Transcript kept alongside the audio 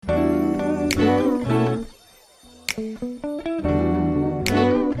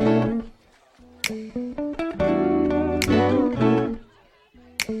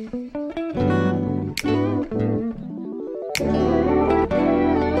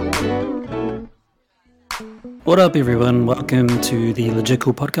What up, everyone? Welcome to the Legit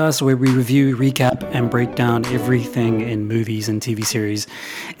Cool podcast, where we review, recap, and break down everything in movies and TV series.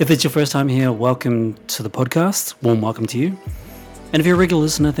 If it's your first time here, welcome to the podcast. Warm welcome to you. And if you're a regular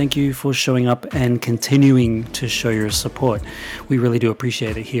listener, thank you for showing up and continuing to show your support. We really do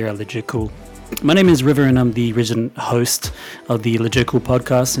appreciate it here at Legit Cool. My name is River, and I'm the original host of the Legit Cool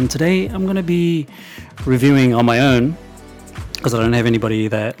podcast. And today I'm going to be reviewing on my own, because I don't have anybody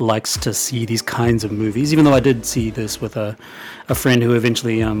that likes to see these kinds of movies, even though I did see this with a friend who I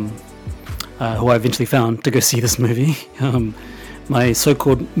eventually found to go see this movie. My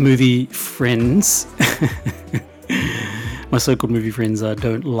so-called movie friends,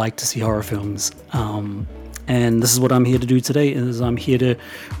 don't like to see horror films. And this is what I'm here to do today, is I'm here to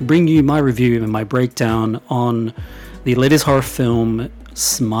bring you my review and my breakdown on the latest horror film,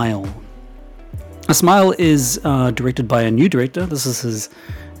 Smile. Smile is directed by a new director. This is his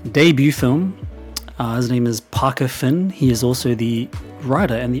debut film. His name is Parker Finn. He is also the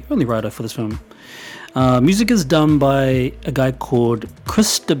writer and the only writer for this film. Music is done by a guy called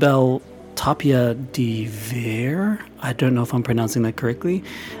Cristobal Tapia de Ver. I don't know if I'm pronouncing that correctly.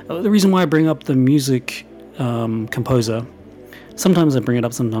 The reason why I bring up the music composer, sometimes I bring it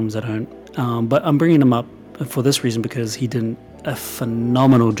up, sometimes I don't. But I'm bringing him up for this reason, because he did a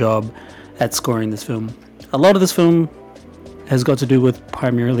phenomenal job at scoring this film. A lot of this film has got to do with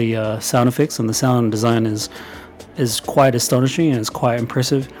primarily sound effects, and the sound design is quite astonishing and it's quite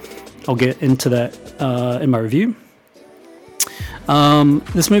impressive. I'll get into that in my review.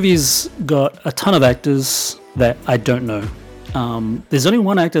 This movie's got a ton of actors that I don't know. There's only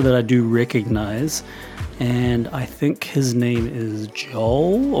one actor that I do recognize, and I think his name is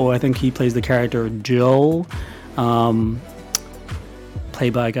Joel, or I think he plays the character Joel,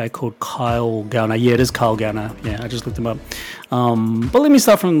 played by a guy called Kyle Gallner. Yeah, it is Kyle Gallner. Yeah, I just looked him up. But let me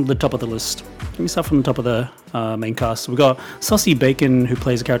start from the top of the list. Let me start from the top of the main cast. We got Saucy Bacon, who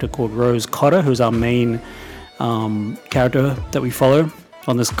plays a character called Rose Cotter, who's our main character that we follow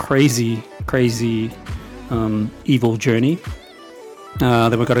on this crazy evil journey.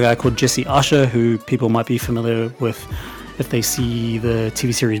 Then we've got a guy called Jesse Usher, who people might be familiar with if they see the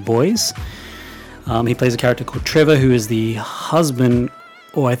TV series Boys. He plays a character called Trevor, who is the husband,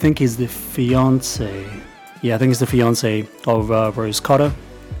 or I think he's the fiance. Yeah, I think he's the fiance of Rose Cotter.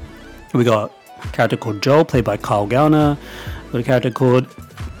 We got a character called Joel, played by Kyle Gallner. We got a character called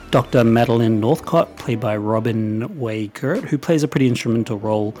Dr. Madeline Northcott, played by Robin Way Gert, who plays a pretty instrumental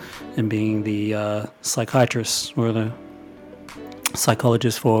role in being the psychiatrist or the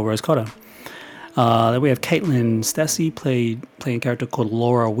psychologist for Rose Cotter. Then we have Caitlin Stassi playing a character called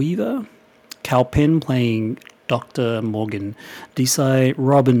Laura Weaver. Cal Penn playing Dr. Morgan Desai.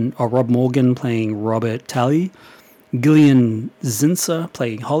 Rob Morgan playing Robert Talley. Gillian Zinser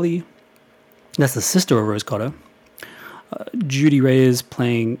playing Holly. That's the sister of Rose Cotter. Judy Reyes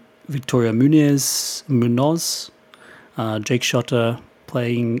playing Victoria Munoz. Jake Schotter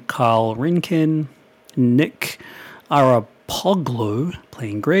playing Carl Renken. Nick Arapoglu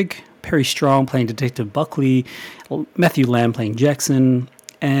playing Greg. Perry Strong playing Detective Buckley. Matthew Lamb playing Jackson.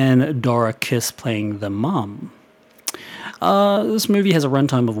 And Dora Kiss playing the mom. This movie has a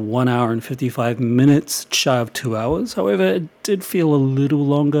runtime of 1 hour and 55 minutes, shy of 2 hours. However, it did feel a little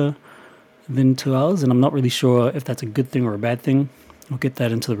longer than 2 hours, and I'm not really sure if that's a good thing or a bad thing. I'll get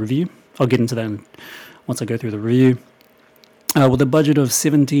that into the review. I'll get into that once I go through the review. With a budget of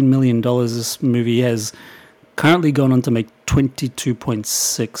 $17 million, this movie has currently gone on to make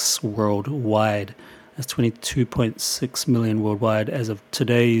 $22.6 worldwide. That's 22.6 million worldwide as of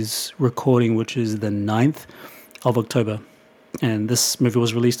today's recording, which is the 9th of October. And this movie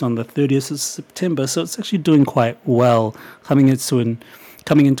was released on the 30th of September, so it's actually doing quite well, coming into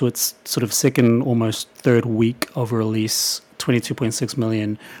its sort of second, almost third week of release. 22.6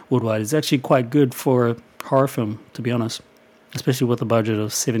 million worldwide is actually quite good for a horror film, to be honest, especially with a budget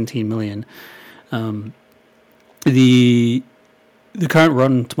of 17 million. The current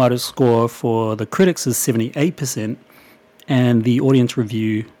Rotten Tomatoes score for the critics is 78%, and the audience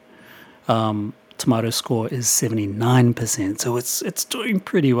review tomato score is 79%. So it's doing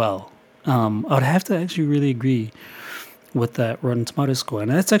pretty well. I'd have to actually really agree with that Rotten Tomatoes score,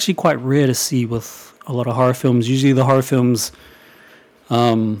 and that's actually quite rare to see with a lot of horror films. Usually the horror films,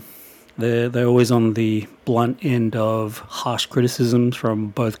 they're always on the blunt end of harsh criticisms from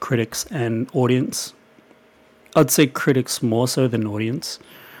both critics and audience. I'd say critics more so than audience,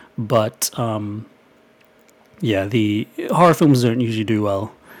 but the horror films don't usually do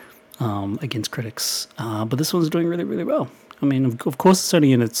well against critics, but this one's doing really, really well. I mean, of course, it's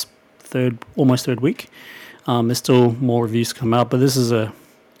only in its almost third week. There's still more reviews to come out, but this is a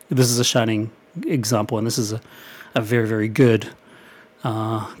shining example, and this is a very, very good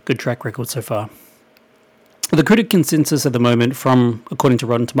track record so far. The critic consensus at the moment, according to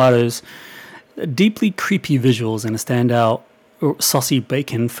Rotten Tomatoes, deeply creepy visuals and a standout saucy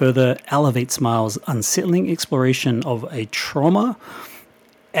bacon further elevate Smile's unsettling exploration of a trauma,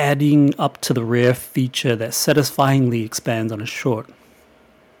 adding up to the rare feature that satisfyingly expands on a short.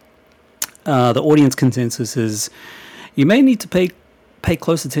 The audience consensus is, you may need to pay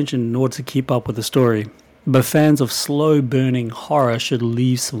close attention in order to keep up with the story, but fans of slow-burning horror should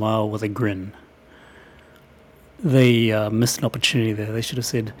leave Smile with a grin. They missed an opportunity there. They should have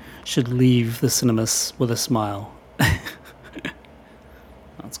said, should leave the cinemas with a smile.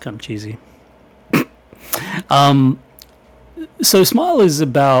 That's kind of cheesy. So Smile is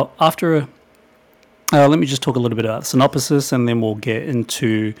about, let me just talk a little bit about synopsis, and then we'll get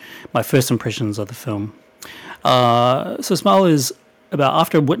into my first impressions of the film. So Smile is about,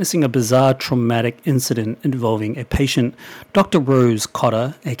 after witnessing a bizarre traumatic incident involving a patient, Dr. Rose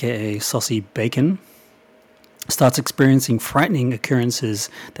Cotter, aka Saucy Bacon, starts experiencing frightening occurrences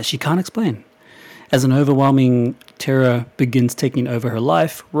that she can't explain. As an overwhelming terror begins taking over her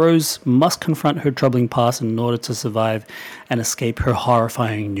life, Rose must confront her troubling past in order to survive and escape her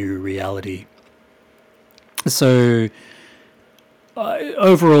horrifying new reality. So,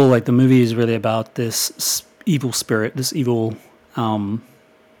 overall, like, the movie is really about this evil spirit, this evil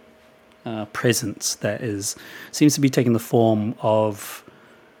presence that seems to be taking the form of,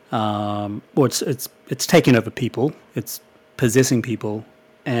 or it's taking over people. It's possessing people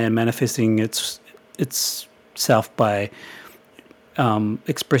and manifesting itself by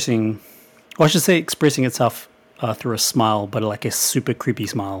expressing itself through a smile, but like a super creepy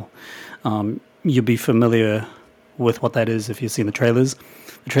smile. You'll be familiar with what that is if you've seen the trailers.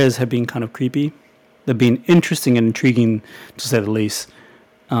 The trailers have been kind of creepy. They've been interesting and intriguing, to say the least.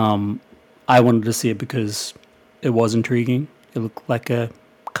 I wanted to see it because it was intriguing. It looked like a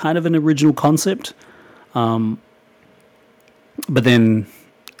kind of an original concept. But then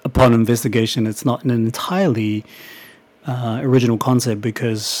upon investigation, it's not an entirely original concept,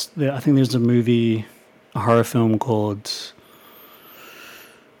 because I think there's a horror film called,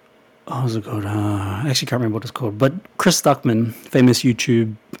 what was it called? I actually can't remember what it's called. But Chris Stuckman, famous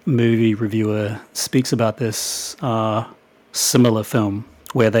YouTube movie reviewer, speaks about this similar film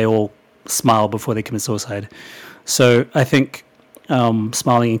where they all smile before they commit suicide. So I think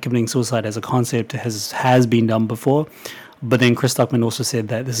smiling and committing suicide as a concept has been done before. But then Chris Stuckman also said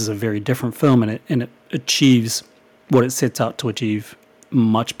that this is a very different film, and it achieves what it sets out to achieve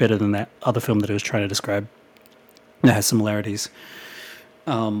much better than that other film that it was trying to describe. It has similarities.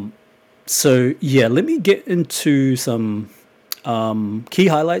 So yeah, let me get into some key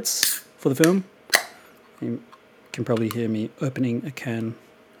highlights for the film. You can probably hear me opening a can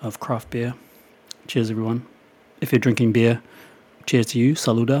of craft beer. Cheers, everyone. If you're drinking beer, cheers to you.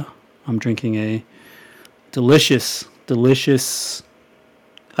 Saluda. I'm drinking a delicious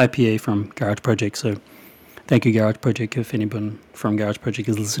IPA from Garage Project. So thank you, Garage Project, if anyone from Garage Project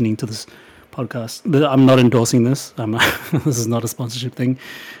is listening to this podcast. I'm not endorsing this. This is not a sponsorship thing.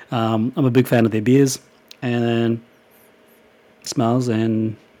 I'm a big fan of their beers, and it smells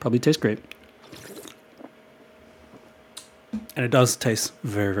and probably tastes great. And it does taste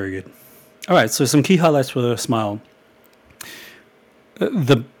very, very good. All right, so some key highlights for Smile.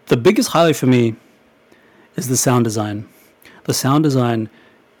 The biggest highlight for me is the sound design. The sound design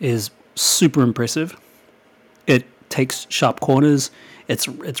is super impressive. It takes sharp corners. It's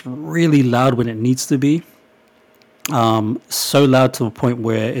really loud when it needs to be. So loud to the point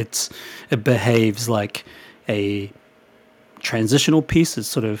where it behaves like a transitional piece. It's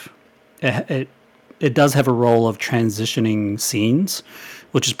sort of it does have a role of transitioning scenes,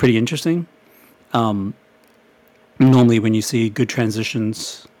 which is pretty interesting. Normally when you see good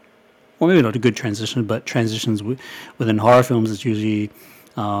transitions, or maybe not a good transition, but transitions within horror films, it's usually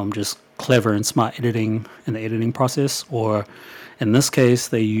just clever and smart editing in the editing process, or in this case,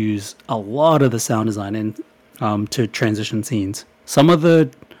 they use a lot of the sound design to transition scenes. Some of the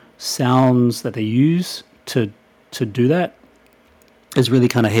sounds that they use to do that is really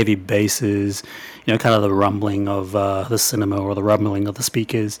kind of heavy basses, kind of the rumbling of the cinema, or the rumbling of the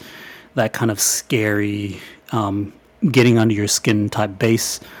speakers, that kind of scary, getting under your skin type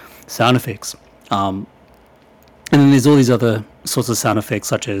bass sound effects. And then there's all these other sorts of sound effects,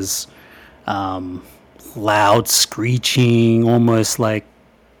 such as loud screeching, almost like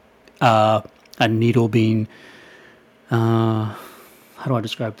a needle being, how do I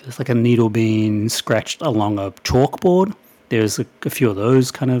describe this? Like a needle being scratched along a chalkboard. There's a few of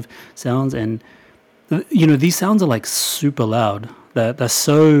those kind of sounds, and these sounds are like super loud. They're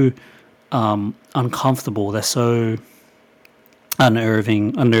so uncomfortable. They're so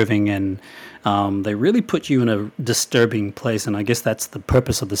unnerving, and they really put you in a disturbing place. And I guess that's the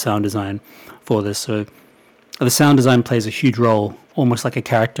purpose of the sound design for this. So the sound design plays a huge role, almost like a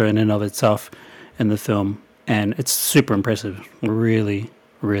character in and of itself in the film, and it's super impressive. Really,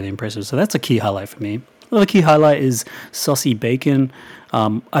 really impressive. So that's a key highlight for me. Another key highlight is Saucy Bacon.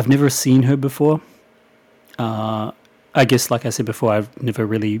 I've never seen her before. I guess, like I said before, I've never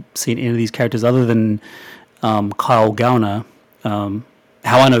really seen any of these characters other than Kyle Gallner. How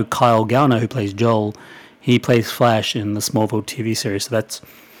I know Kyle Gallner, who plays Joel, he plays Flash in the Smallville TV series. So that's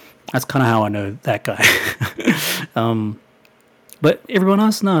kind of how I know that guy. But everyone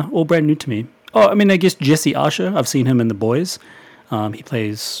else, nah, all brand new to me. Oh, I mean, I guess Jesse Usher. I've seen him in The Boys. He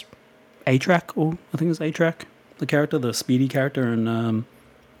plays A-Track, or I think it's A-Track, the character, the speedy character in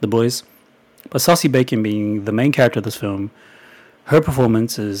The Boys. But Saucy Bacon being the main character of this film, her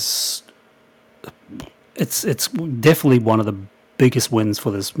performance is... It's definitely one of the biggest wins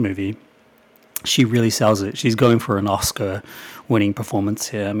for this movie. She really sells it. She's going for an Oscar-winning performance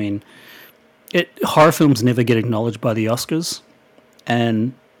here. I mean, horror films never get acknowledged by the Oscars,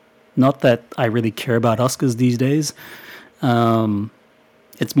 and not that I really care about Oscars these days.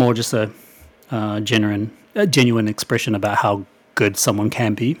 It's more just a genuine expression about how good someone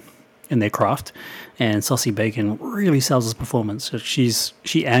can be in their craft. And Saucy Bacon really sells this performance. So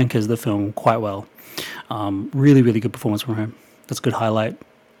she anchors the film quite well. Really, really good performance from her. That's a good highlight.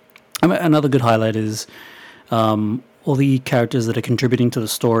 Another good highlight is all the characters that are contributing to the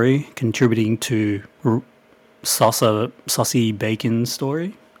story, contributing to Saucy Bacon's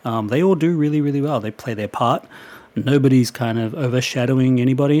story. They all do really, really well. They play their part. Nobody's kind of overshadowing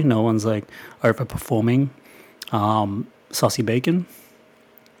anybody. No one's like overperforming Saucy Bacon.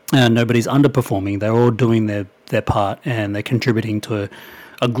 And nobody's underperforming. They're all doing their part, and they're contributing to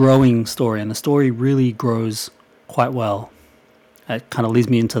a growing story. And the story really grows quite well. It kind of leads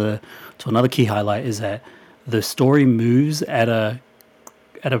me to another key highlight, is that the story moves at a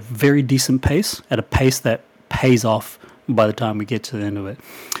very decent pace, at a pace that pays off by the time we get to the end of it.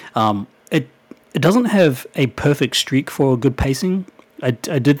 It doesn't have a perfect streak for good pacing. I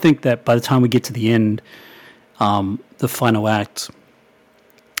did think that by the time we get to the end, the final act,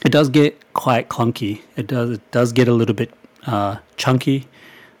 it does get quite clunky. It does get a little bit chunky,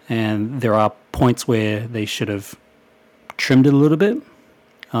 and there are points where they should have trimmed it a little bit.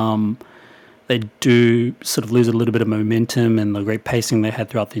 They do sort of lose a little bit of momentum and the great pacing they had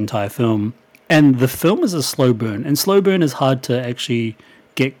throughout the entire film. And the film is a slow burn, and slow burn is hard to actually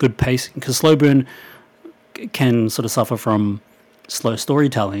get good pacing, because slow burn can sort of suffer from slow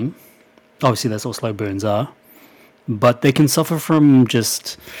storytelling. Obviously, that's what slow burns are. But they can suffer from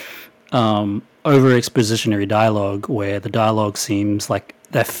just over-expositionary dialogue, where the dialogue seems like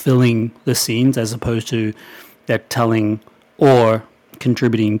they're filling the scenes as opposed to they're telling or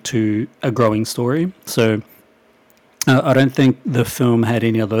contributing to a growing story. So I don't think the film had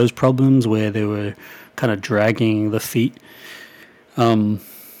any of those problems where they were kind of dragging the feet in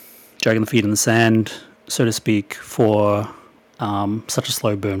the sand, so to speak, for such a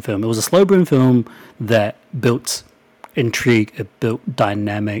slow burn film. It was a slow burn film that built intrigue, it built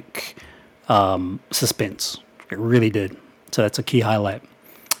dynamic suspense. It really did. So that's a key highlight.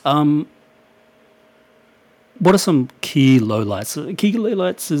 What are some key lowlights? Key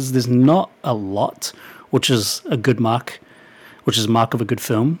lowlights is there's not a lot, which is a good mark, which is a mark of a good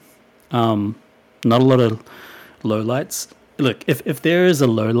film. Not a lot of lowlights. Look, if there is a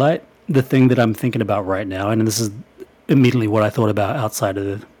lowlight, the thing that I'm thinking about right now, and this is immediately what I thought about outside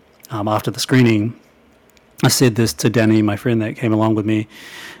of after the screening, I said this to Danny, my friend that came along with me.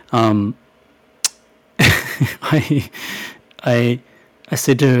 I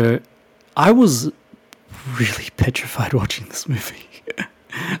said to her, I was really petrified watching this movie.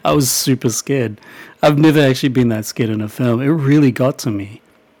 I was super scared. I've never actually been that scared in a film. It really got to me.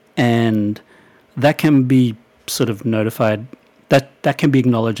 And that can be sort of notified, that can be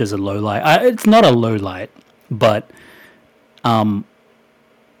acknowledged as a low light. It's not a low light, but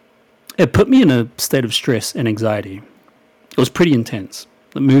it put me in a state of stress and anxiety. It was pretty intense.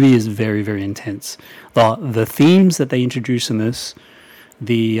 The movie is very, very intense. The themes that they introduce in this,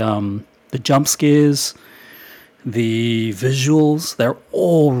 the jump scares, the visuals, they're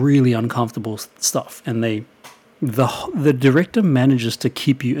all really uncomfortable stuff, and the director manages to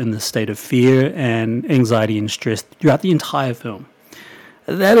keep you in the state of fear and anxiety and stress throughout the entire film.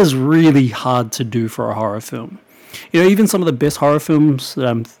 That is really hard to do for a horror film. You know, even some of the best horror films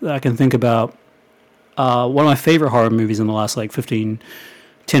that I can think about, one of my favorite horror movies in the last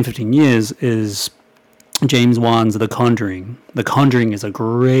 10, 15 years is James Wan's The Conjuring. The Conjuring is a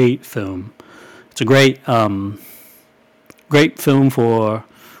great film. It's a great great film for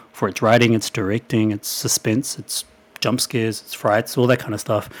its writing, its directing, its suspense, its jump scares, its frights, all that kind of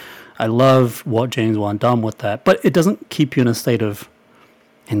stuff. I love what James Wan done with that, but it doesn't keep you in a state of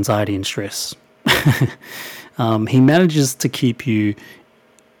anxiety and stress. He manages to keep you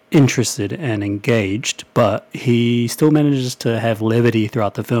interested and engaged, but he still manages to have levity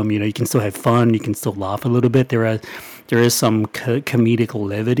throughout the film. You know, you can still have fun, you can still laugh a little bit. There is some comedic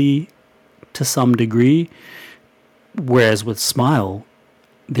levity to some degree, whereas with Smile,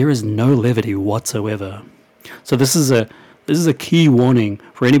 there is no levity whatsoever. So this is a key warning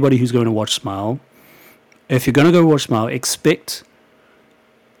for anybody who's going to watch Smile. If you're going to go watch Smile, expect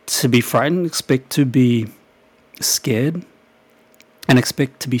to be frightened, expect to be scared, and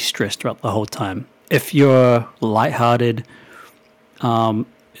expect to be stressed throughout the whole time. If you're lighthearted,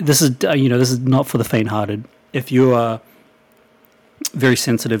 this is not for the faint-hearted. If you are very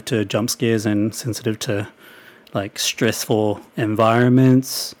sensitive to jump scares and sensitive to like stressful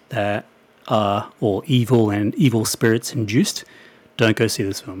environments that are all evil and evil spirits induced, don't go see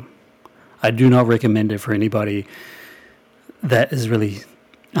this film. I do not recommend it for anybody that is really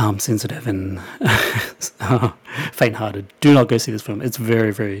sensitive and faint-hearted. Do not go see this film. It's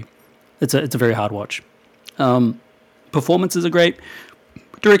it's a very hard watch. Performances are great,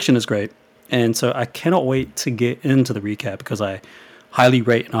 direction is great, and so I cannot wait to get into the recap because I highly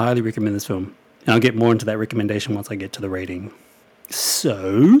rate and I highly recommend this film. And I'll get more into that recommendation once I get to the rating.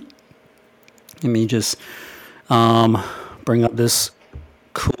 So, let me just bring up this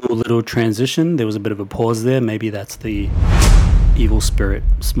cool little transition. There was a bit of a pause there. Maybe that's the evil spirit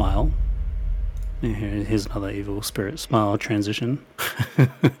smile. Here's another evil spirit smile transition.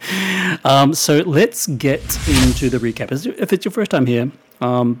 So let's get into the recap. If it's your first time here,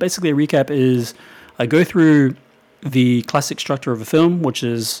 basically a recap is I go through the classic structure of a film, which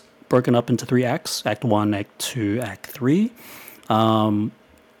is broken up into 3 acts: Act 1, Act 2, Act 3.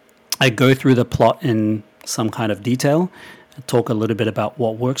 I go through the plot in some kind of detail, talk a little bit about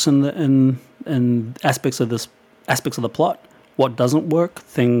what works in aspects of the plot, what doesn't work.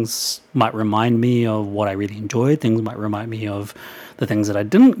 Things might remind me of what I really enjoyed. Things might remind me of the things that I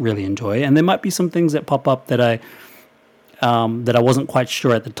didn't really enjoy, and there might be some things that pop up that I wasn't quite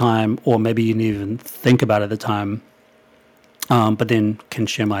sure at the time, or maybe you didn't even think about at the time. But then can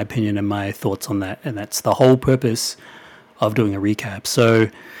share my opinion and my thoughts on that, and that's the whole purpose of doing a recap. So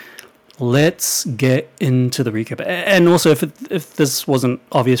let's get into the recap. And also, if this wasn't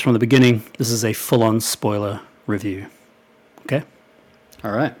obvious from the beginning, this is a full-on spoiler review. Okay?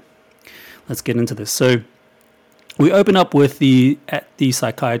 All right. Let's get into this. So we open up with at the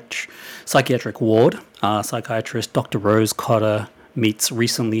psychiatric ward. Psychiatrist Dr. Rose Cotter meets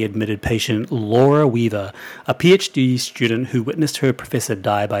recently admitted patient Laura Weaver, a PhD student who witnessed her professor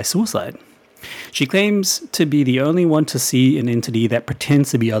die by suicide. She claims to be the only one to see an entity that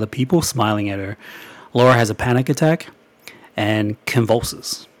pretends to be other people smiling at her. Laura has a panic attack and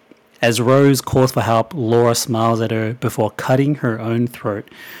convulses. As Rose calls for help, Laura smiles at her before cutting her own throat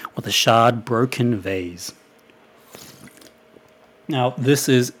with a shard broken vase. Now, this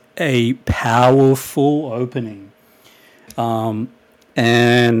is a powerful opening.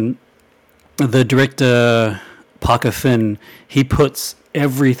 And the director, Parker Finn, he puts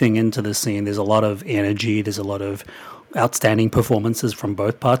everything into the scene. There's a lot of energy. There's a lot of outstanding performances from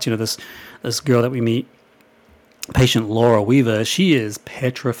both parts. You know, this girl that we meet, patient Laura Weaver, she is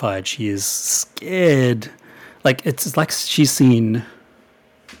petrified. She is scared. Like, it's like she's seen...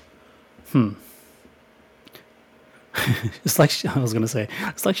 it's like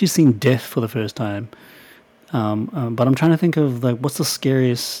it's like she's seen death for the first time. But I'm trying to think of like what's the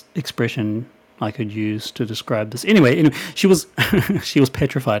scariest expression I could use to describe this. Anyway, she was she was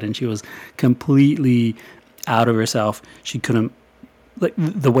petrified and she was completely out of herself. She couldn't, like,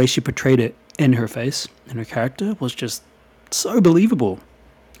 the way she portrayed it in her face and her character was just so believable.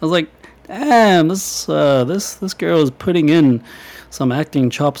 I was like, damn, this girl is putting in some acting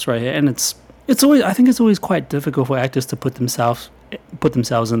chops right here, and it's always quite difficult for actors to put themselves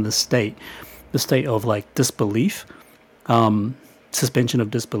in the state of like disbelief, suspension of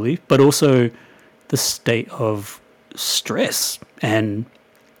disbelief, but also the state of stress and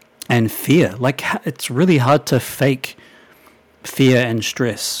fear. Like, it's really hard to fake fear and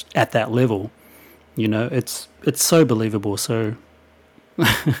stress at that level. You know, it's so believable. So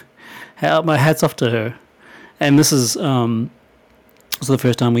my hat's off to her. And this is the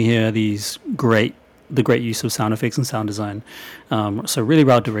first time we hear the great use of sound effects and sound design. So really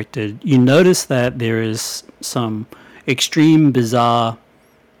well directed. You notice that there is some extreme bizarre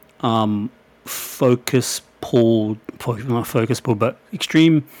not focus pull, but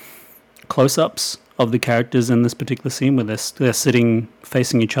extreme close-ups of the characters in this particular scene where they're sitting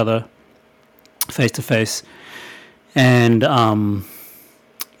facing each other face to face, and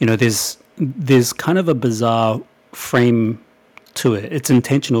there's kind of a bizarre frame to it. It's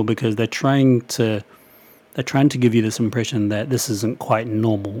intentional because they're trying to give you this impression that this isn't quite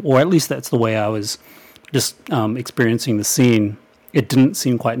normal, or at least that's the way I was just experiencing the scene. It didn't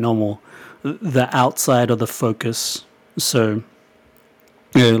seem quite normal. The outside of the focus, so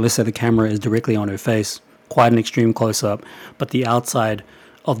let's say the camera is directly on her face, quite an extreme close-up, but the outside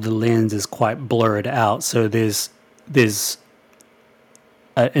of the lens is quite blurred out, so there's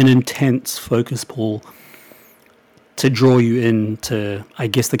an intense focus pull to draw you into, I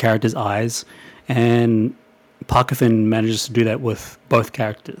guess, the character's eyes, and Parker Finn manages to do that with both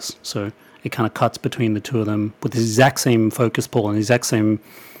characters. So it kind of cuts between the two of them with the exact same focus pull and the exact same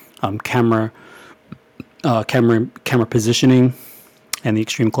camera positioning and the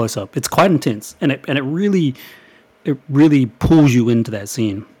extreme close up. It's quite intense, and it really pulls you into that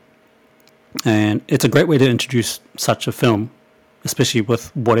scene. And it's a great way to introduce such a film, especially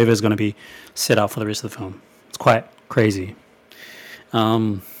with whatever is going to be set out for the rest of the film. It's quite crazy.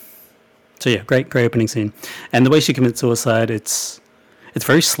 So yeah, great opening scene, and the way she commits suicide, it's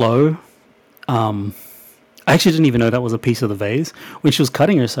very slow. I actually didn't even know that was a piece of the vase when she was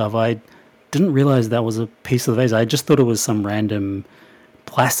cutting herself. I didn't realize that was a piece of the vase. I just thought it was some random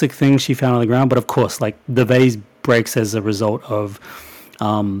plastic thing she found on the ground. But of course, like, the vase breaks as a result of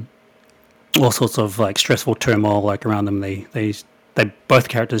all sorts of like stressful turmoil like around them. They both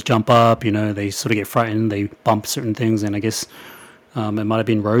characters jump up. They sort of get frightened. They bump certain things, and I guess it might have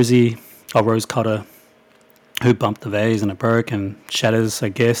been Rose Cutter, who bumped the vase and it broke and shatters. I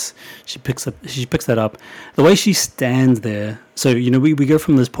guess she picks that up. The way she stands there, so we go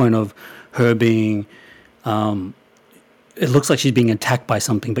from this point of her being, it looks like she's being attacked by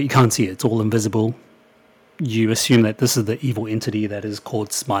something, but you can't see it. It's all invisible. You assume that this is the evil entity that is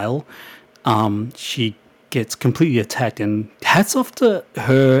called Smile. She gets completely attacked, and hats off to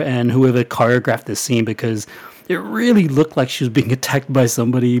her and whoever choreographed this scene, because it really looked like she was being attacked by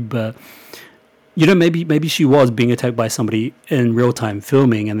somebody, but maybe she was being attacked by somebody in real time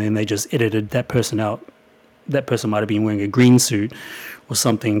filming, and then they just edited that person out. That person might have been wearing a green suit or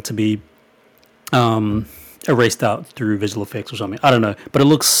something to be erased out through visual effects or something. I don't know, but it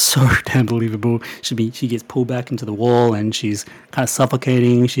looks so damn believable. She gets pulled back into the wall and she's kind of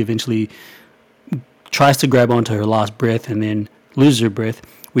suffocating. She eventually tries to grab onto her last breath and then loses her breath.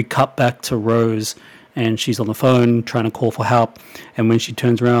 We cut back to Rose, and she's on the phone trying to call for help. And when she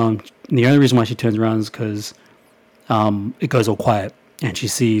turns around, the only reason why she turns around is because it goes all quiet, and she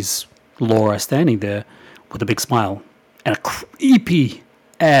sees Laura standing there with a big smile, and a creepy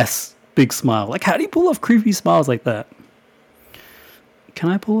ass big smile. Like, how do you pull off creepy smiles like that? Can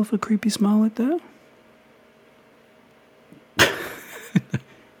I pull off a creepy smile like that?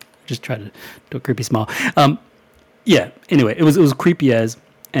 Just try to do a creepy smile. Yeah. Anyway, it was creepy as,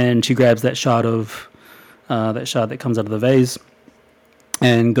 and she grabs that shard that comes out of the vase,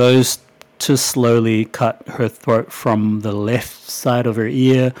 and goes to slowly cut her throat from the left side of her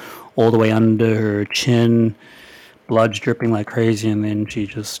ear all the way under her chin. Blood's dripping like crazy, and then she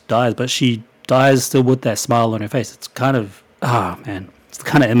just dies. But she dies still with that smile on her face. It's kind of, it's the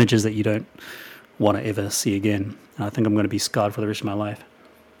kind of images that you don't want to ever see again. And I think I'm going to be scarred for the rest of my life.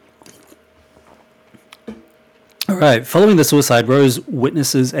 All right. Following the suicide, Rose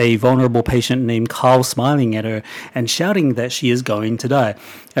witnesses a vulnerable patient named Carl smiling at her and shouting that she is going to die.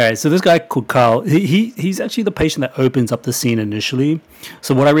 All right. So this guy called Carl, he's actually the patient that opens up the scene initially.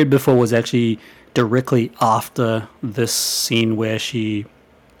 So what I read before was actually directly after this scene where she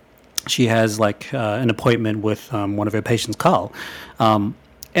has like an appointment with one of her patients, Carl. And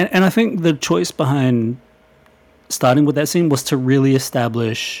I think the choice behind starting with that scene was to really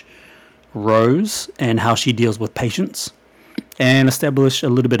establish Rose and how she deals with patients, and establish a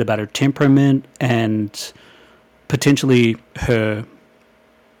little bit about her temperament and potentially her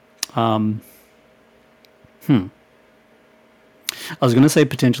I was going to say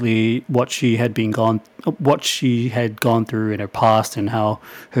potentially what she had gone through in her past, and how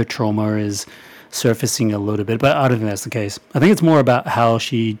her trauma is surfacing a little bit, but I don't think that's the case. I think it's more about how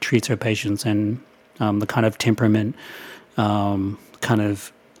she treats her patients and the kind of temperament, kind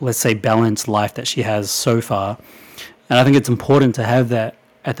of, let's say, balanced life that she has so far. And I think it's important to have that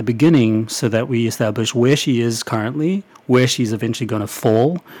at the beginning so that we establish where she is currently, where she's eventually going to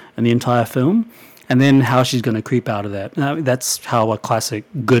fall in the entire film, and then how she's going to creep out of that. That's how a classic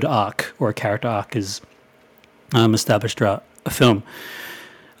good arc or a character arc is established throughout a film.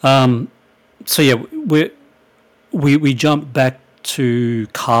 So yeah, we jump back to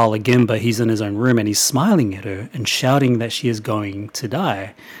Carl again, but he's in his own room and he's smiling at her and shouting that she is going to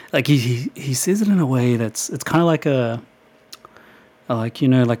die. Like he says it in a way that's it's kind of like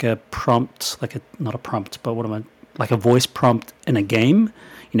like a prompt, like a not a prompt, but what am I like a voice prompt in a game,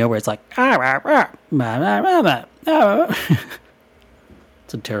 where it's like it's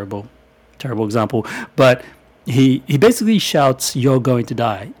a terrible example, but he basically shouts, "You're going to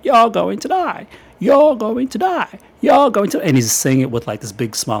die! You're going to die! You're going to die! You're going to," and he's saying it with like this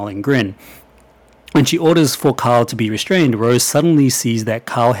big smiling grin. When she orders for Carl to be restrained, Rose suddenly sees that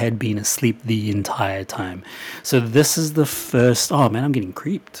Carl had been asleep the entire time. So this is the first. Oh man, I'm getting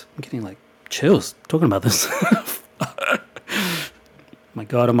creeped. I'm getting like chills talking about this. My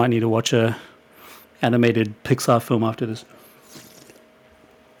God, I might need to watch a animated Pixar film after this.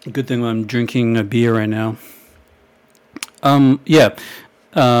 Good thing I'm drinking a beer right now.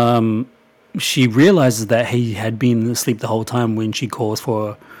 She realizes that he had been asleep the whole time when she calls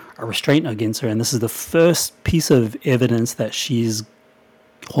for a restraint against her, and this is the first piece of evidence that she's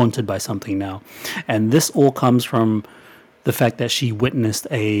haunted by something now. And this all comes from the fact that she witnessed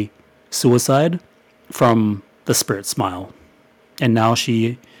a suicide from the spirit smile, and now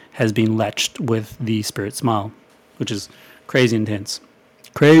she has been latched with the spirit smile, which is crazy intense.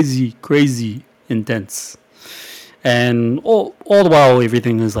 Crazy intense. And all the while,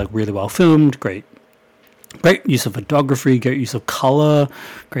 everything is like really well filmed. Great use of photography, great use of color,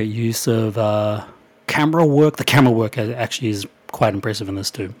 great use of camera work. The camera work actually is quite impressive in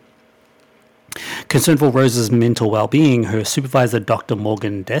this too. Concerned for Rose's mental well-being, her supervisor, Dr.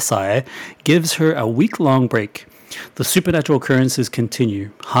 Morgan Desai, gives her a week-long break. The supernatural occurrences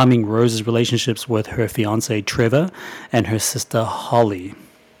continue, harming Rose's relationships with her fiancé Trevor and her sister Holly.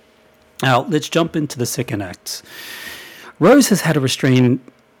 Now, let's jump into the second act. Rose has had a stained...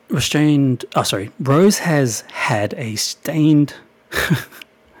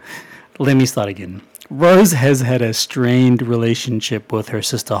 Let me start again. Rose has had a strained relationship with her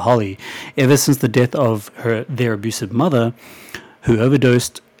sister Holly ever since the death of their abusive mother, who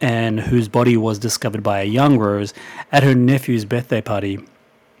overdosed and whose body was discovered by a young Rose at her nephew's birthday party.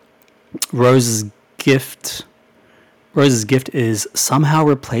 Rose's gift is somehow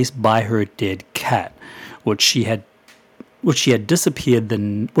replaced by her dead cat, which had disappeared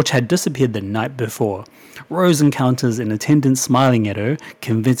the night before. Rose encounters an attendant smiling at her,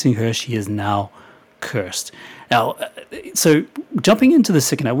 convincing her she is now cursed. Now, so jumping into the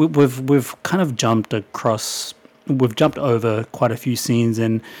second act, we've kind of jumped over quite a few scenes,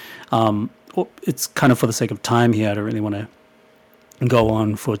 and it's kind of for the sake of time here. I don't really want to go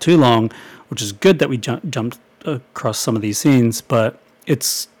on for too long, which is good that we jumped across some of these scenes, but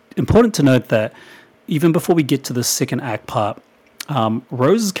it's important to note that even before we get to the second act part,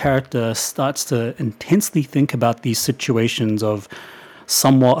 Rose's character starts to intensely think about these situations of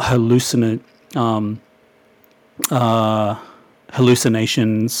somewhat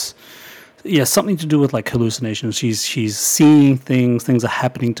hallucinations. Yeah, something to do with like hallucinations. She's seeing things are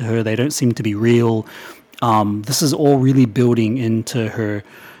happening to her. They don't seem to be real. This is all really building into her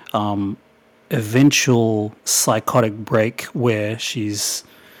eventual psychotic break where she's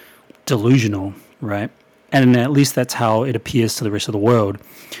delusional, right? And at least that's how it appears to the rest of the world.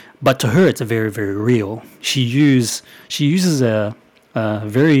 But to her, it's a very, very real. She uses a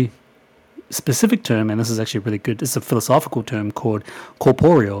very specific term, and this is actually really good. It's a philosophical term called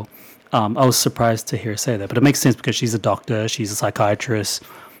corporeal. I was surprised to hear her say that, but it makes sense because she's a doctor, she's a psychiatrist,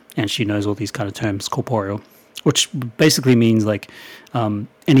 and she knows all these kind of terms, corporeal, which basically means like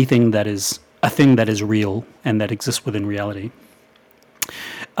anything that is a thing that is real and that exists within reality.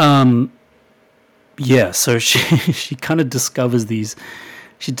 So she kind of discovers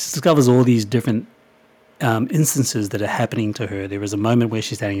all these different instances that are happening to her. There was a moment where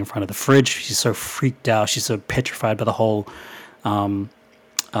she's standing in front of the fridge. She's so freaked out. She's so petrified by the whole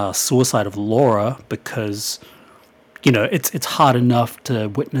suicide of Laura, because it's hard enough to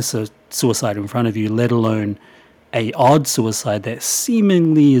witness a suicide in front of you, let alone a odd suicide that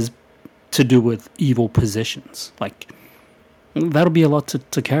seemingly is to do with evil possessions. Like, that'll be a lot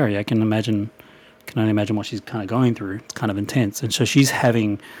to carry. I can only imagine what she's kind of going through. It's kind of intense. And so she's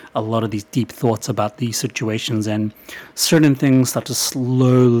having a lot of these deep thoughts about these situations, and certain things start to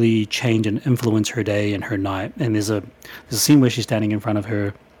slowly change and influence her day and her night. And there's a scene where she's standing in front of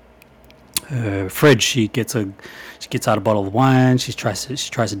her fridge. She gets out a bottle of wine. She tries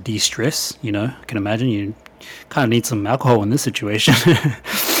to de-stress. I can imagine you kind of need some alcohol in this situation.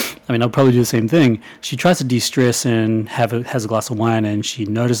 I mean, I'll probably do the same thing. She tries to de-stress and has a glass of wine, and she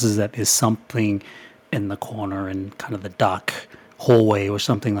notices that there's something in the corner in kind of the dark hallway or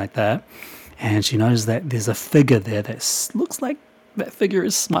something like that. and she notices that there's a figure there that looks like that figure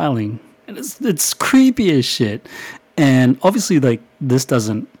is smiling, and it's creepy as shit. And obviously, like, this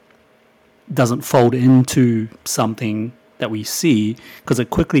doesn't fold into something that we see, because it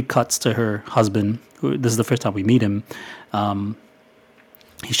quickly cuts to her husband. This is the first time we meet him.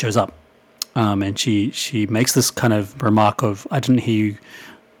 He shows up, and she makes this kind of remark of, I didn't hear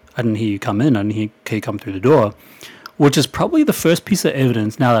you come in. I didn't hear you come through the door," which is probably the first piece of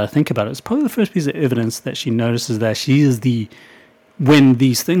evidence. Now that I think about it, it's probably the first piece of evidence that she notices that she is when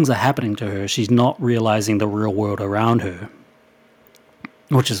these things are happening to her, she's not realizing the real world around her,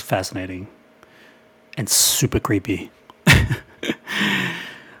 which is fascinating and super creepy.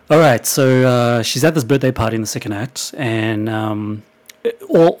 All right, so she's at this birthday party in the second act, and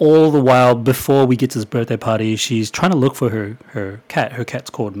all the while before we get to this birthday party, she's trying to look for her cat. Her cat's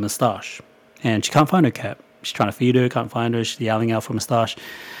called Moustache, and she can't find her cat. She's trying to feed her, can't find her. She's yelling out for Moustache.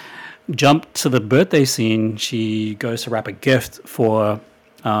 Jump to the birthday scene. She goes to wrap a gift for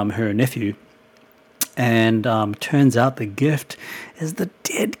her nephew, and turns out the gift is the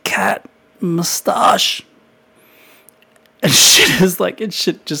dead cat Moustache. And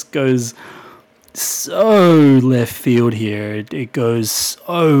shit just goes so left field here. It goes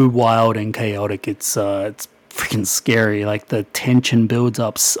so wild and chaotic. It's freaking scary. Like, the tension builds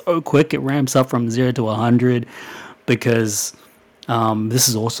up so quick. It ramps up from 0 to 100 because this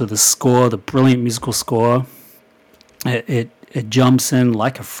is also the score, the brilliant musical score. It jumps in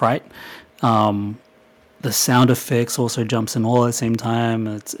like a fright. The sound effects also jumps in all at the same time.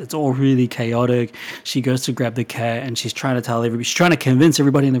 It's all really chaotic. She goes to grab the cat, and she's trying to tell everybody. She's trying to convince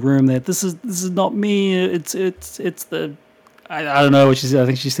everybody in the room that this is not me. It's the, I don't know what she says. I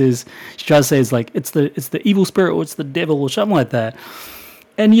think she says, she tries to say it's like it's the evil spirit, or it's the devil, or something like that.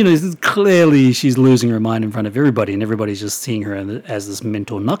 And clearly she's losing her mind in front of everybody, and everybody's just seeing her as this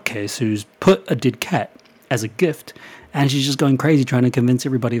mental nutcase who's put a dead cat as a gift, and she's just going crazy trying to convince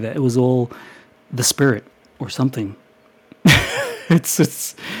everybody that it was all the spirit or something.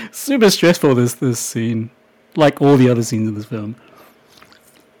 It's super stressful, this scene, like all the other scenes in this film,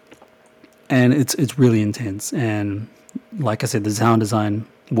 and it's really intense. And like I said, the sound design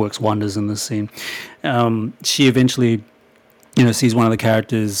works wonders in this scene. She eventually sees one of the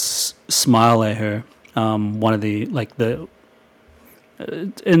characters smile at her. One of the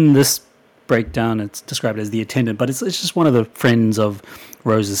in this breakdown, it's described as the attendant, but it's just one of the friends of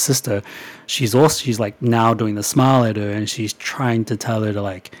Rose's sister. She's like now doing the smile at her, and she's trying to tell her to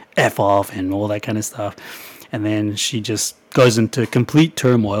like F off and all that kind of stuff. And then she just goes into complete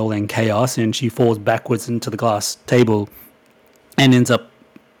turmoil and chaos, and she falls backwards into the glass table and ends up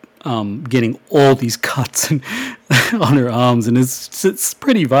getting all these cuts on her arms, and it's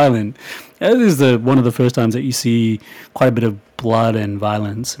pretty violent. It is one of the first times that you see quite a bit of blood and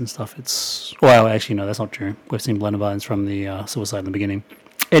violence and stuff. Actually, no, that's not true. We've seen blood and violence from the suicide in the beginning.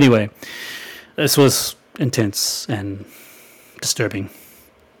 Anyway, this was intense and disturbing.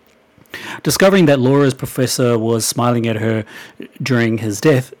 Discovering that Laura's professor was smiling at her during his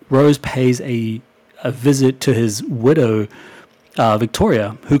death, Rose pays a visit to his widow,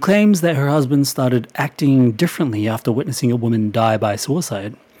 Victoria, who claims that her husband started acting differently after witnessing a woman die by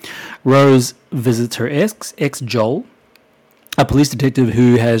suicide. Rose visits her ex Joel, a police detective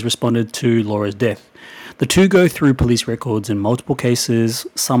who has responded to Laura's death. The two go through police records. In multiple cases,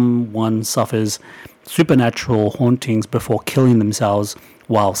 someone suffers supernatural hauntings before killing themselves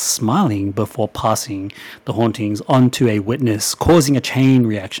while smiling before passing the hauntings onto a witness, causing a chain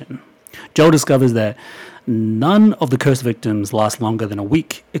reaction. Joel discovers that none of the cursed victims last longer than a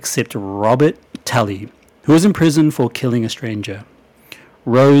week, except Robert Talley, who is in prison for killing a stranger.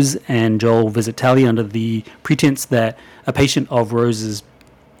 Rose and Joel visit Talley under the pretense that a patient of Rose's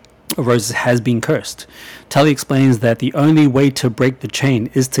has been cursed. Talley explains that the only way to break the chain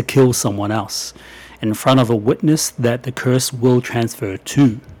is to kill someone else in front of a witness that the curse will transfer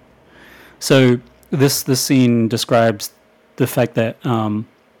to. So this scene describes the fact that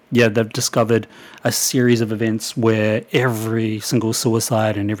they've discovered a series of events where every single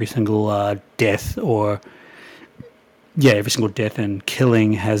suicide and every single death and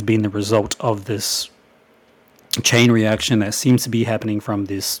killing has been the result of this chain reaction that seems to be happening from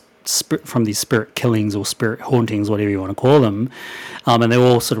these spirit killings or spirit hauntings, whatever you want to call them, and they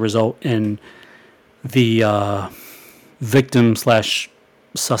all sort of result in the victim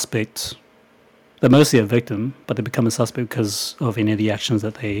 / suspect. They're mostly a victim, but they become a suspect because of any of the actions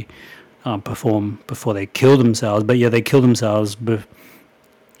that they perform before they kill themselves. But yeah, they kill themselves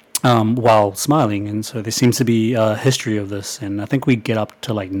while smiling, and so there seems to be a history of this, and I think we get up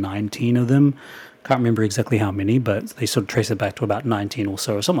to like 19 of them. Can't remember exactly how many, but they sort of trace it back to about 19 or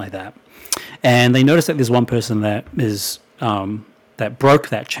so, or something like that. And they notice that there's one person that is that broke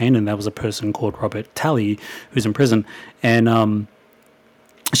that chain, and that was a person called Robert Talley, who's in prison. And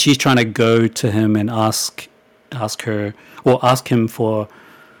she's trying to go to him and ask him for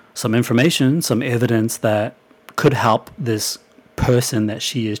some information, some evidence that could help this person that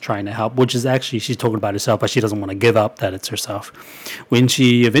she is trying to help, which is actually, she's talking about herself, but she doesn't want to give up that it's herself. When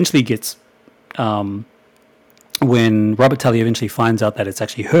she eventually gets, when Robert Talley eventually finds out that it's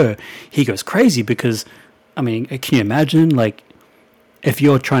actually her, he goes crazy because, I mean, can you imagine, like, if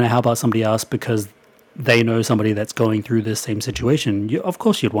you're trying to help out somebody else because they know somebody that's going through this same situation, of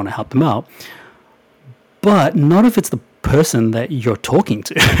course you'd want to help them out. But not if it's the person that you're talking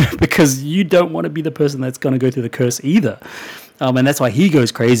to, because you don't want to be the person that's going to go through the curse either. And that's why he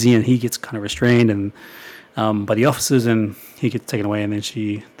goes crazy and he gets kind of restrained and by the officers, and he gets taken away, and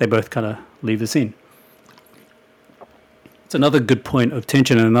then they both kind of leave the scene. It's another good point of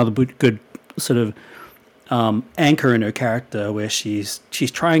tension and another good sort of anchor in her character, where she's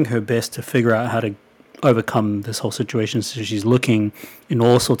trying her best to figure out how to overcome this whole situation. So she's looking in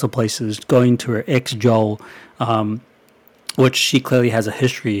all sorts of places, going to her ex Joel, which she clearly has a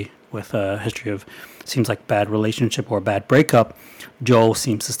history with, a history of, seems like bad relationship or a bad breakup. Joel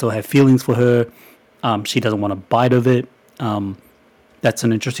seems to still have feelings for her. She doesn't want a bite of it. That's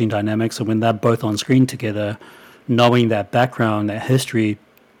an interesting dynamic. So when they're both on screen together, knowing that background, that history,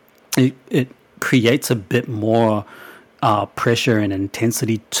 it creates a bit more pressure and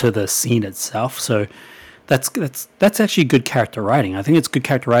intensity to the scene itself. So that's actually good character writing. I think it's good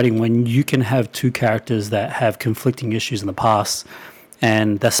character writing when you can have two characters that have conflicting issues in the past,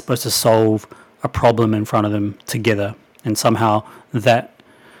 and they're supposed to solve a problem in front of them together, and somehow that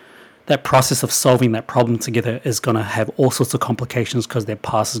process of solving that problem together is going to have all sorts of complications because their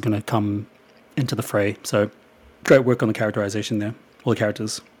past is going to come into the fray. So great work on the characterization there, all the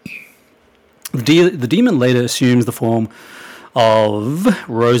characters. The demon later assumes the form of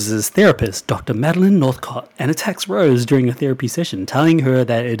Rose's therapist, Dr. Madeline Northcott, and attacks Rose during a therapy session, telling her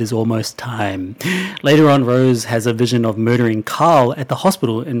that it is almost time. Later on, Rose has a vision of murdering Carl at the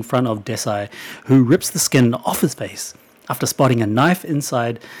hospital in front of Desai, who rips the skin off his face. After spotting a knife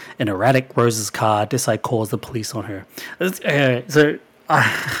inside an erratic Rose's car, Desai calls the police on her. So I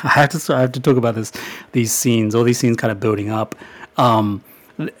have to talk about all these scenes kind of building up.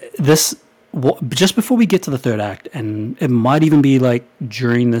 Just before we get to the third act, and it might even be like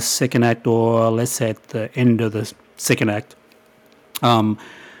during the second act, or let's say at the end of the second act,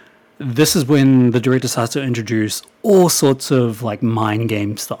 this is when the director starts to introduce all sorts of like mind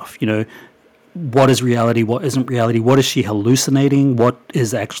game stuff. You know, what is reality? What isn't reality? What is she hallucinating? What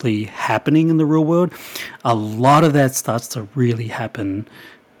is actually happening in the real world? A lot of that starts to really happen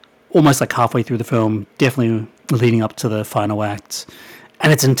almost like halfway through the film, definitely leading up to the final act.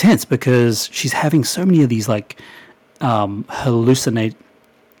 And it's intense because she's having so many of these like hallucinating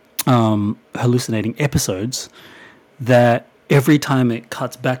episodes that every time it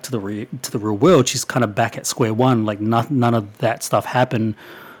cuts back to the real world, she's kind of back at square one. Like none of that stuff happened.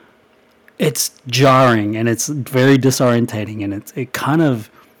 It's jarring and it's very disorientating, and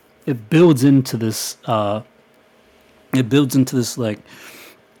it builds into this like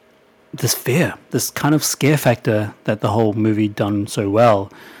this fear, this kind of scare factor that the whole movie done so well.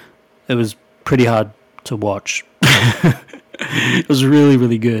 It was pretty hard to watch. It was really,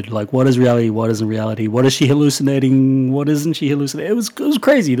 really good. Like, what is reality? What isn't reality? What is she hallucinating? What isn't she hallucinating? It was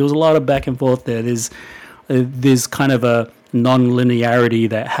crazy. There was a lot of back and forth there. There's kind of a non-linearity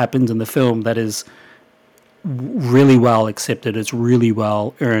that happens in the film that is really well accepted. It's really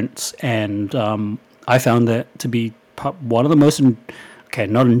well earned, and I found that to be one of the most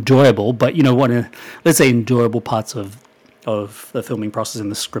not enjoyable, but let's say enjoyable parts of the filming process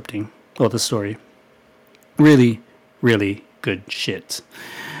and the scripting or the story. Really, really good shit.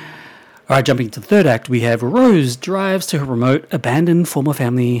 All right, jumping to the third act, we have Rose drives to her remote, abandoned former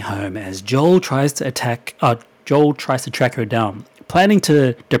family home as Joel tries to track her down. Planning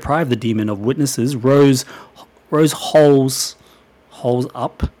to deprive the demon of witnesses, Rose holes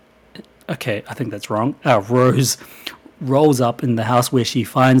up. Okay, I think that's wrong. Rose rolls up in the house where she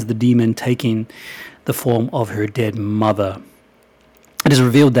finds the demon taking the form of her dead mother. It is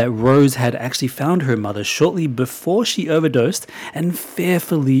revealed that Rose had actually found her mother shortly before she overdosed and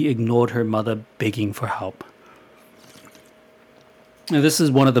fearfully ignored her mother begging for help. Now, this is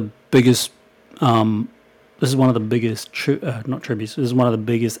one of the biggest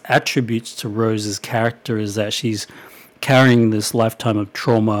attributes to Rose's character, is that she's carrying this lifetime of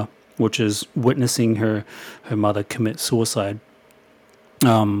trauma, which is witnessing her mother commit suicide.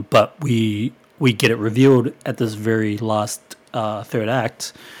 But we get it revealed at this very last third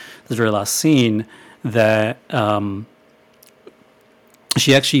act. this very last scene, that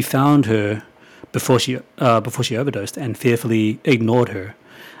she actually found her before she overdosed and fearfully ignored her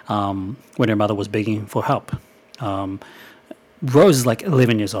when her mother was begging for help. Rose is like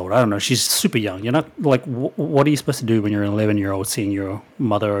 11 years old. I don't know. She's super young. You're not like, what are you supposed to do when you're an 11-year-old seeing your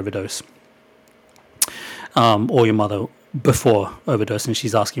mother overdose? Or your mother before overdose, and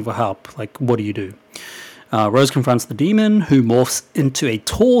she's asking for help. Like, what do you do? Rose confronts the demon, who morphs into a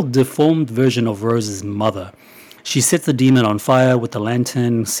tall, deformed version of Rose's mother. She sets the demon on fire with the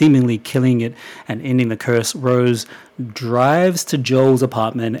lantern, seemingly killing it and ending the curse. Rose drives to Joel's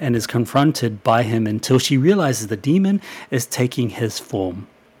apartment and is confronted by him until she realizes the demon is taking his form.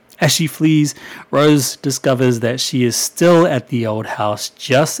 As she flees, Rose discovers that she is still at the old house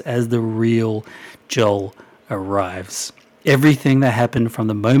just as the real Joel arrives. Everything that happened from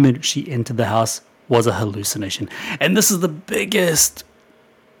the moment she entered the house was a hallucination. And this is the biggest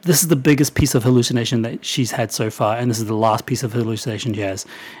piece of hallucination that she's had so far, and this is the last piece of hallucination she has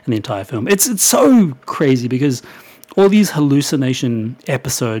in the entire film. It's so crazy because all these hallucination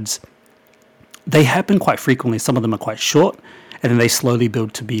episodes, they happen quite frequently. Some of them are quite short, and then they slowly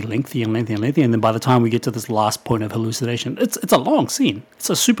build to be lengthy and lengthy and lengthy, and then by the time we get to this last point of hallucination, it's a long scene. It's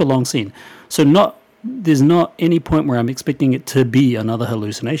a super long scene. So there's not any point where I'm expecting it to be another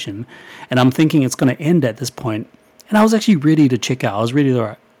hallucination, and I'm thinking it's going to end at this point. And I was actually ready to check out. I was ready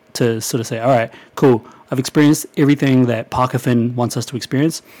to sort of say, all right, cool, I've experienced everything that Parker Finn wants us to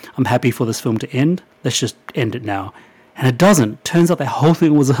experience. I'm happy for this film to end. Let's just end it now. And it doesn't. Turns out that whole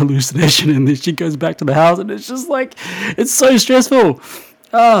thing was a hallucination, and then she goes back to the house, and it's just like, it's so stressful.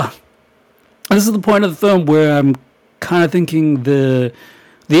 This is the point of the film where I'm kind of thinking the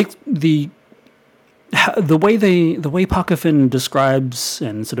way Parker Finn describes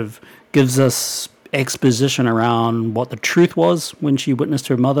and sort of gives us exposition around what the truth was when she witnessed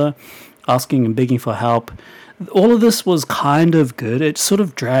her mother asking and begging for help. All of this was kind of good. It sort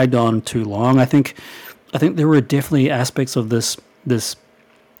of dragged on too long. I think there were definitely aspects of this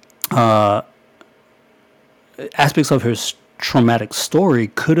aspects of her traumatic story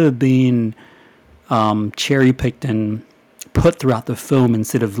could have been cherry picked and put throughout the film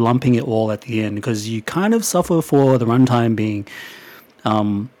instead of lumping it all at the end, because you kind of suffer for the runtime being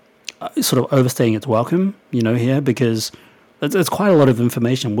sort of overstaying its welcome, here, because it's quite a lot of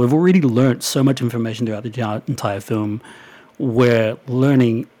information. We've already learnt so much information throughout the entire film. We're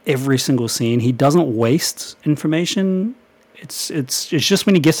learning every single scene. He doesn't waste information. It's just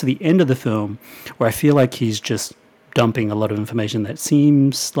when he gets to the end of the film where I feel like he's just dumping a lot of information that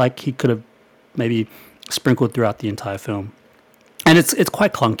seems like he could have maybe sprinkled throughout the entire film. And it's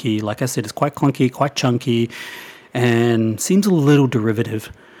quite clunky. Like I said, it's quite clunky, quite chunky, and seems a little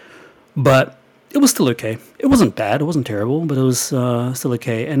derivative. But it was still okay. It wasn't bad. It wasn't terrible, but it was still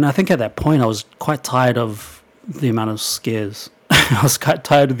okay. And I think at that point I was quite tired of the amount of scares. I was quite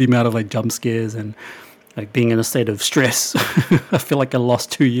tired of the amount of like jump scares and like being in a state of stress. I feel like I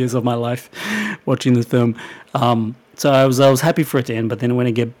lost 2 years of my life watching this film. So I was happy for it to end. But then when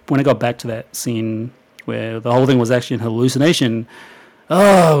I got back to that scene where the whole thing was actually an hallucination,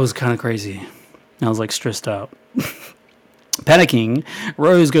 it was kind of crazy. I was like stressed out. Panicking,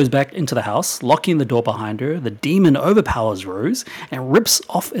 Rose goes back into the house, locking the door behind her. The demon overpowers Rose and rips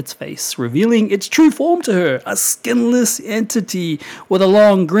off its face, revealing its true form to her, a skinless entity with a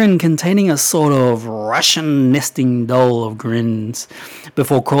long grin containing a sort of Russian nesting doll of grins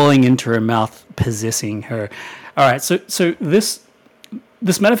before crawling into her mouth, possessing her. All right, so this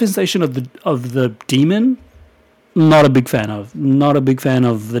manifestation of the demon, not a big fan of. Not a big fan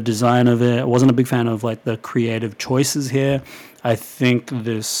of the design of it. I wasn't a big fan of like the creative choices here. I think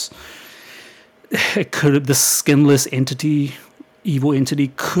this skinless entity, evil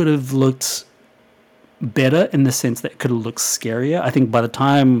entity, could have looked better in the sense that it could have looked scarier. I think by the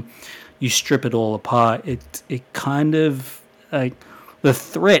time you strip it all apart, it kind of like the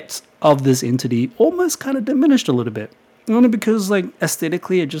threat of this entity almost kind of diminished a little bit. Only because like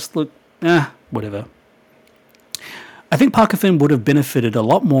aesthetically it just looked whatever. I think Parker Finn would have benefited a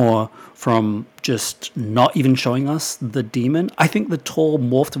lot more from just not even showing us the demon. I think the tall,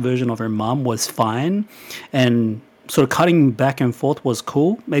 morphed version of her mum was fine, and sort of cutting back and forth was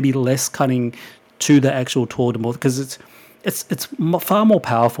cool. Maybe less cutting to the actual tall, morphed, because it's far more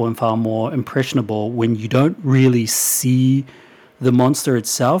powerful and far more impressionable when you don't really see the monster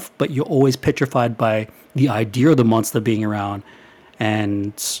itself, but you're always petrified by the idea of the monster being around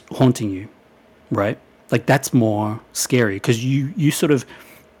and haunting you, right? Like that's more scary because you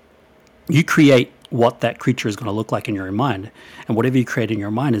create what that creature is going to look like in your own mind. And whatever you create in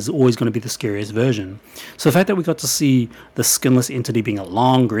your mind is always going to be the scariest version. So the fact that we got to see the skinless entity being a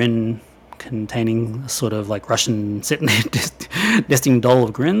long grin containing a sort of like Russian nesting doll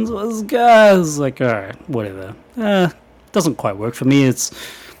of grins was like, alright, whatever. Doesn't quite work for me. It's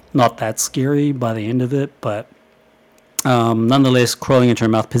not that scary by the end of it, but nonetheless, crawling into her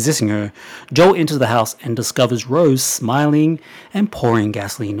mouth, possessing her, Joel enters the house and discovers Rose smiling and pouring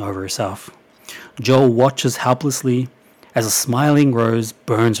gasoline over herself. Joel watches helplessly as a smiling Rose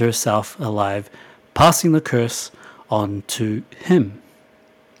burns herself alive, passing the curse on to him.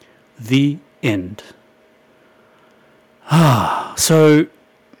 The end. So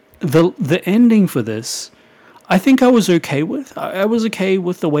the ending for this, I think I was okay with. I was okay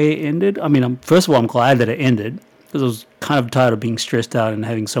with the way it ended. I mean, first of all, I'm glad that it ended, because I was kind of tired of being stressed out and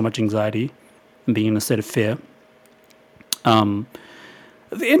having so much anxiety and being in a state of fear.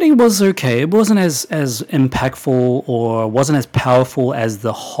 The ending was okay. It wasn't as impactful or wasn't as powerful as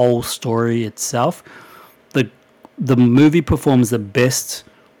the whole story itself. The movie performs the best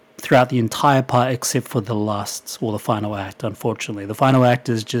throughout the entire part except for the final act, unfortunately. The final act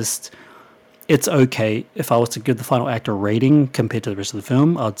is just, it's okay. If I was to give the final act a rating compared to the rest of the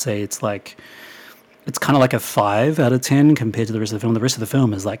film, I'd say it's kind of like a 5 out of 10 compared to the rest of the film. The rest of the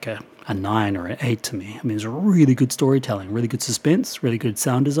film is like a 9 or an 8 to me. I mean, it's really good storytelling, really good suspense, really good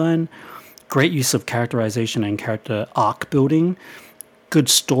sound design, great use of characterization and character arc building, good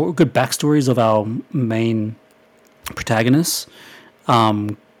backstories of our main protagonists,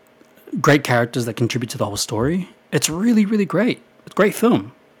 great characters that contribute to the whole story. It's really, really great. It's a great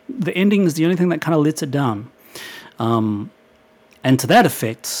film. The ending is the only thing that kind of lets it down. And to that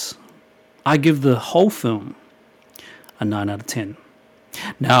effect, I give the whole film a 9 out of 10.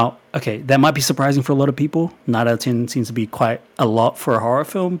 Now, okay, that might be surprising for a lot of people. 9 out of 10 seems to be quite a lot for a horror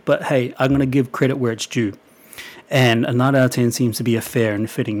film, but hey, I'm going to give credit where it's due. And a 9 out of 10 seems to be a fair and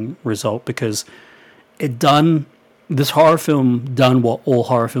fitting result, because this horror film done what all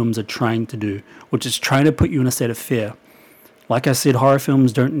horror films are trying to do, which is trying to put you in a state of fear. Like I said, horror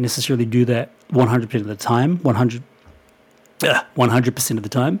films don't necessarily do that 100% of the time, 100% of the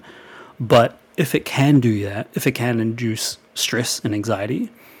time. But if it can do that, if it can induce stress and anxiety,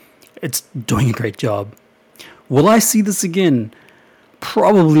 it's doing a great job. Will I see this again?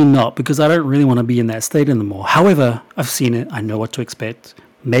 Probably not, because I don't really want to be in that state anymore. However, I've seen it. I know what to expect.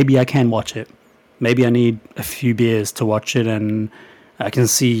 Maybe I can watch it. Maybe I need a few beers to watch it, and I can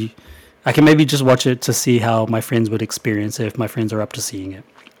maybe just watch it to see how my friends would experience it if my friends are up to seeing it.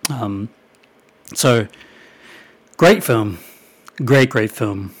 So, great film. Great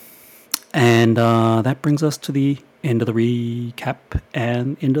film. And that brings us to the end of the recap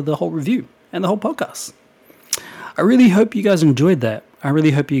and end of the whole review and the whole podcast. I really hope you guys enjoyed that. I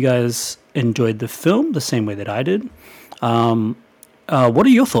really hope you guys enjoyed the film the same way that I did. What are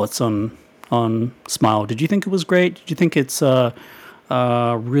your thoughts on Smile? Did you think it was great? Did you think it's a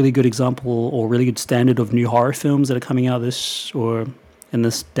really good example or really good standard of new horror films that are coming out in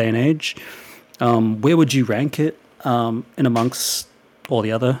this day and age? Where would you rank it in amongst all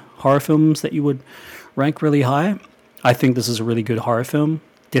the other horror films that you would rank really high? I think this is a really good horror film.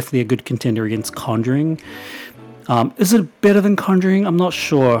 Definitely a good contender against Conjuring. Is it better than Conjuring? I'm not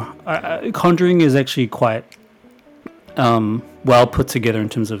sure. Conjuring is actually quite well put together in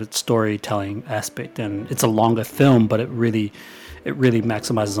terms of its storytelling aspect, and it's a longer film, but it really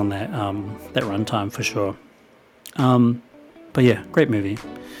maximizes on that runtime for sure. But yeah, great movie.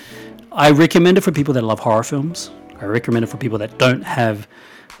 I recommend it for people that love horror films. I recommend it for people that don't have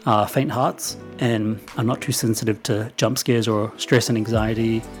faint hearts and are not too sensitive to jump scares or stress and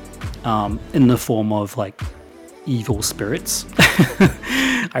anxiety in the form of like evil spirits.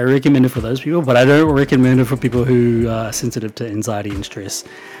 I recommend it for those people, but I don't recommend it for people who are sensitive to anxiety and stress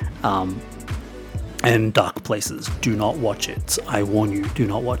and dark places. Do not watch it. I warn you, do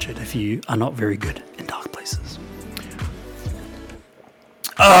not watch it if you are not very good in dark places.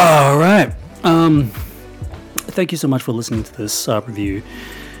 All right. Thank you so much for listening to this review.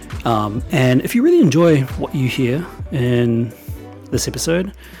 And if you really enjoy what you hear in this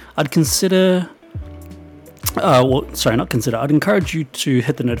episode, I'd encourage you to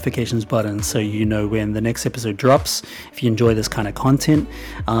hit the notifications button so you know when the next episode drops, if you enjoy this kind of content.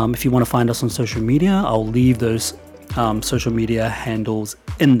 If you want to find us on social media, I'll leave those social media handles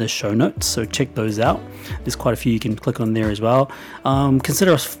in the show notes, so check those out. There's quite a few you can click on there as well.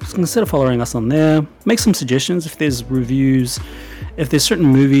 Consider following us on there. Make some suggestions if there's reviews, if there's certain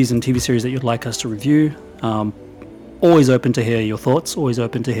movies and TV series that you'd like us to review. Always open to hear your thoughts, always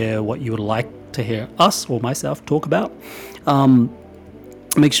open to hear what you would like to hear us or myself talk about.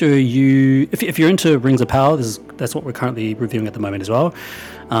 make sure you, if you're into Rings of Power, that's what we're currently reviewing at the moment as well.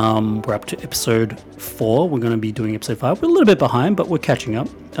 We're up to episode 4. We're going to be doing episode 5. We're a little bit behind, but we're catching up.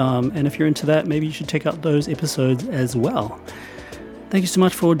 And if you're into that, maybe you should check out those episodes as well. Thank you so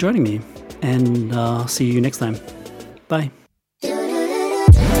much for joining me, and see you next time. Bye.